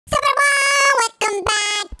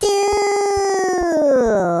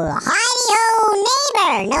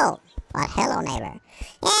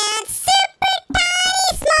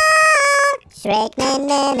Shrek,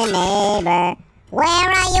 neighbor. Where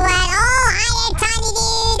are you at? Oh, hi there, tiny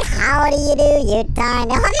dude. How do you do, you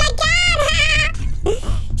tiny? Oh my god!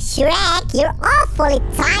 Shrek, you're awfully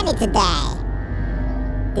tiny today.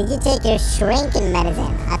 Did you take your shrinking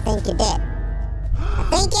medicine? I think you did. I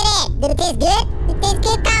think you did. Did it taste good? Did it taste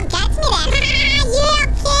good? Come catch me then. You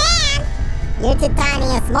can. You're too tiny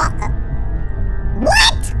and small.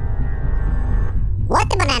 What? What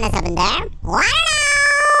the bananas up in there? Well, I don't know.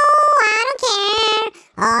 I don't care.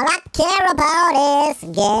 All I care about is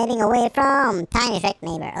getting away from tiny Shrek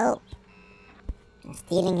neighbor. Oh,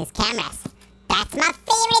 stealing his cameras. That's my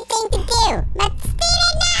favorite thing to do. Let's steal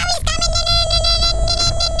it now. He's coming.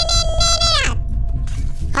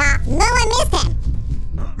 No, I missed him.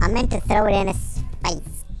 I meant to throw it in his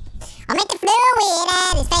face. I meant to throw it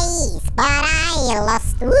at his face, but I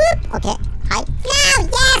lost. Whoop. Okay. Hi. No.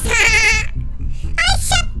 Yes. I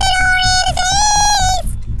shut the door in his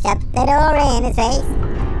face. Shut the door in his face.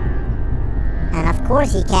 And of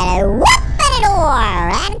course he can whoop at the door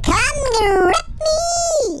and come grab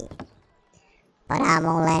me. But I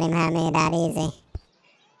won't let him have me that easy.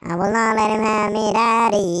 I will not let him have me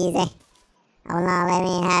that easy. I will not let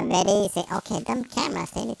me have it easy. Okay, them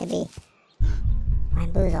cameras, they need to be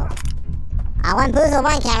Boozled. I want Boozled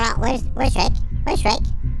one camera. Where's Shrek? Where's Shrek?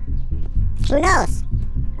 Who knows?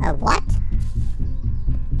 What?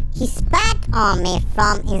 He spat on me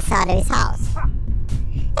from inside of his house.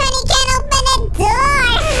 And he can't open the door!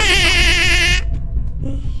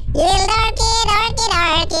 You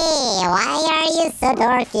dorky! Why are you so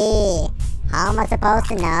dorky? How am I supposed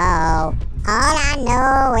to know? All I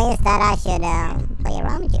know is that I should play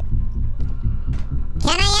around with you.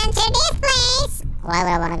 Can I enter this place? Why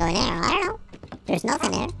would I want to go in there? I don't know. There's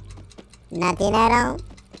nothing there. Nothing at all.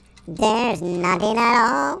 There's nothing at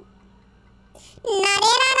all.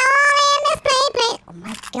 Nothing at all in this place. Oh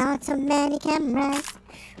my god, so many cameras.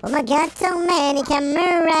 Oh my god, so many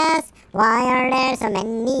cameras. Why are there so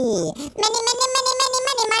many?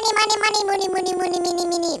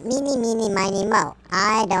 Mini, mo.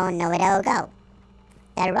 I don't know where it'll go.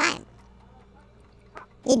 That rhyme.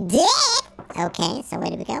 It did? Okay, so where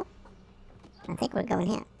do we go? I think we're going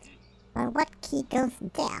here. But what key goes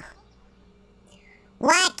there?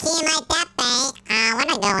 What key might that be? I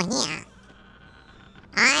wanna go here.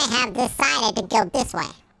 I have decided to go this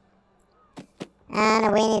way.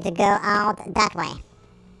 And we need to go out that way.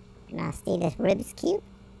 Now see this Rubik's Cube?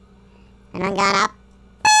 And I'm gonna...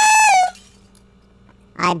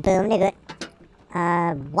 I boomed it.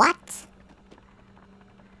 What?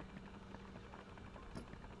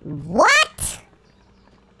 What?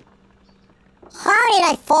 How did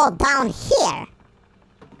I fall down here?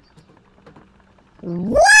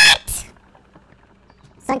 What?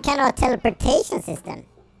 Some kind of teleportation system.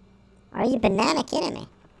 Are you banana kidding me?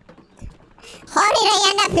 How did I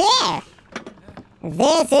end up here?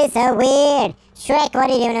 This is so weird. Shrek, what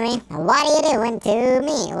are you doing to me? What are you doing to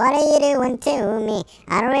me? What are you doing to me?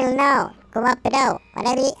 I don't really know. Come up it out. I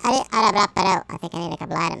think I need a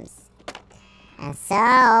couple items. And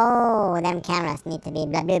so, them cameras need to be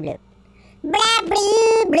blah blue blue. Blah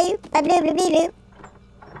blue blue. Blah blue blue blue blue.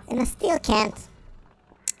 And I still can't.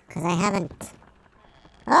 Because I haven't.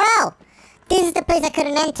 Oh! This is the place I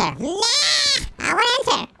couldn't enter. Nah! I want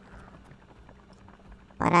to enter.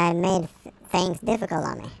 But I made things difficult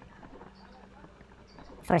on me.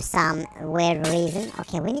 For some weird reason.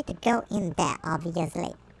 Okay, we need to go in there,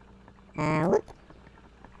 obviously. Whoop.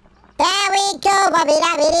 There we go,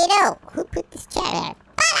 bobby-dabby-dee-doo. Who put this chair there?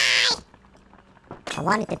 Bye-bye! I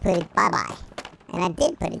wanted to put it bye-bye. And I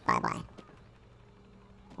did put it bye-bye.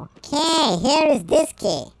 Okay, here is this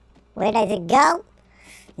key. Where does it go?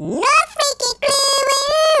 No freaking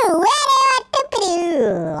clue! Where do I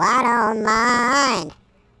do? I don't mind.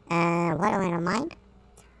 What do I don't mind?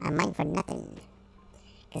 I mind for nothing.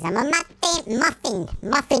 Cause I'm a muffin,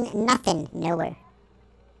 nothing, nowhere.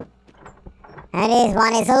 And this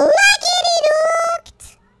one is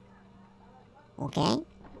luckity-dooked. Okay.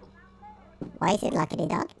 Why is it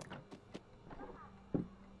luckity-dooked?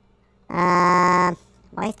 Why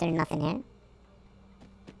is there nothing here?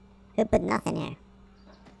 Who put nothing here?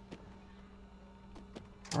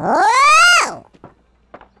 Oh!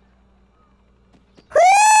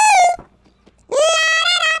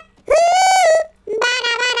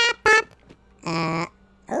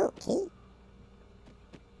 Okay.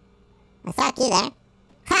 I saw you there.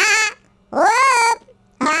 Ha! Whoop!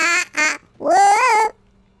 Ha! Ha! Whoop!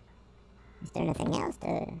 Is there nothing else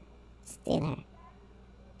to steal here?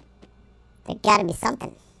 There gotta be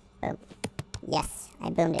something. Boom. Yes, I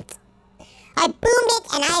boomed it. I boomed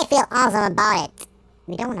it and I feel awesome about it.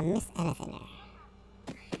 We don't want to miss anything there.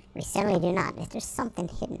 We certainly do not. Is there something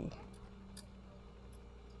hidden?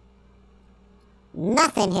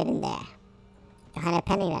 Nothing hidden there. Behind a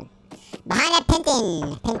painting then. Behind a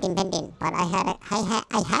painting. Painting. But I had a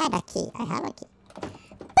key. I have a key.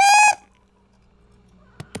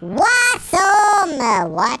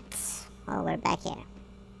 Awesome! What? Oh, we're back here.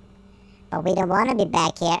 But we don't want to be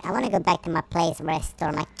back here. I want to go back to my place where I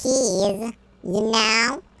store my keys. You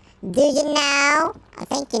know? Do you know? I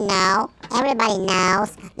think you know. Everybody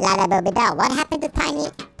knows. La da booby da. What happened to tiny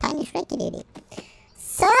Shreky Doody?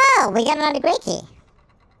 So, we got another great key.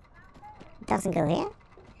 It doesn't go here.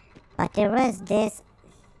 But there was this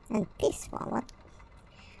and this one.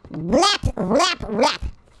 What? Rap.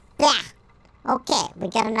 Blah. Okay, we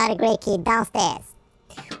got another great key downstairs.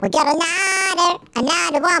 We got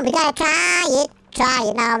another one. We gotta try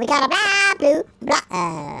it now. We got a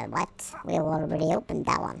blah. What? We already opened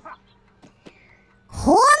that one.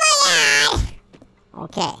 Oh my god!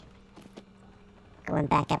 Okay. Going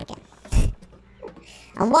back up again.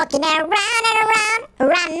 I'm walking around and around.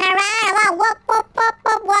 Walking around.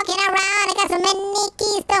 I got so many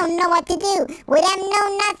keys, don't know what to do. With them,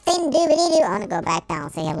 know nothing, do. I wanna go back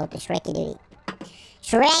down, say hello to Shreky Doody.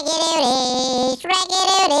 Shreky Doody.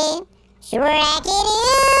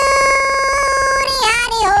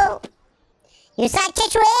 Howdy ho. You're such a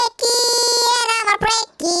tricky, and I'm a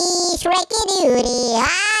breaky. Shreky Doody,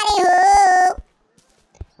 howdy ho.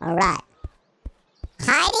 Alright.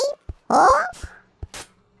 Heidi? Oh?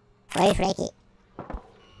 Where's Shreky?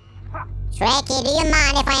 Shreky, do you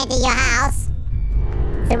mind if I enter your house?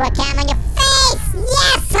 Throw a cam on your face!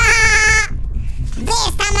 Yes! Ha!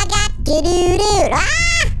 This time I got do.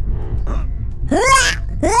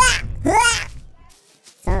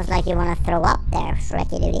 Sounds like you want to throw up there,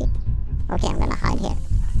 Shreky Doody. Okay, I'm gonna hide here.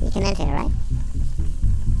 You can enter, right?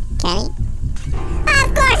 Can he?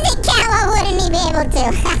 Of course he can! Why wouldn't he be able to?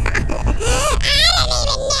 I don't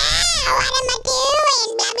even know! What am I doing?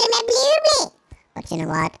 Blah, blah, blah, blah, blah. But you know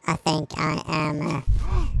what? I think I am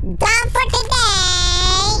done for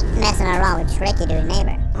today! Messing around with Shreky Doody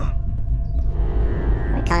neighbor.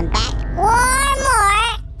 We're coming back for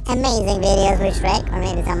more amazing videos with Shrek, or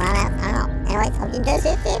maybe someone else. I don't know. Anyways, hope you enjoyed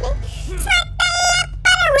this video. Smack the like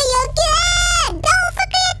button real good!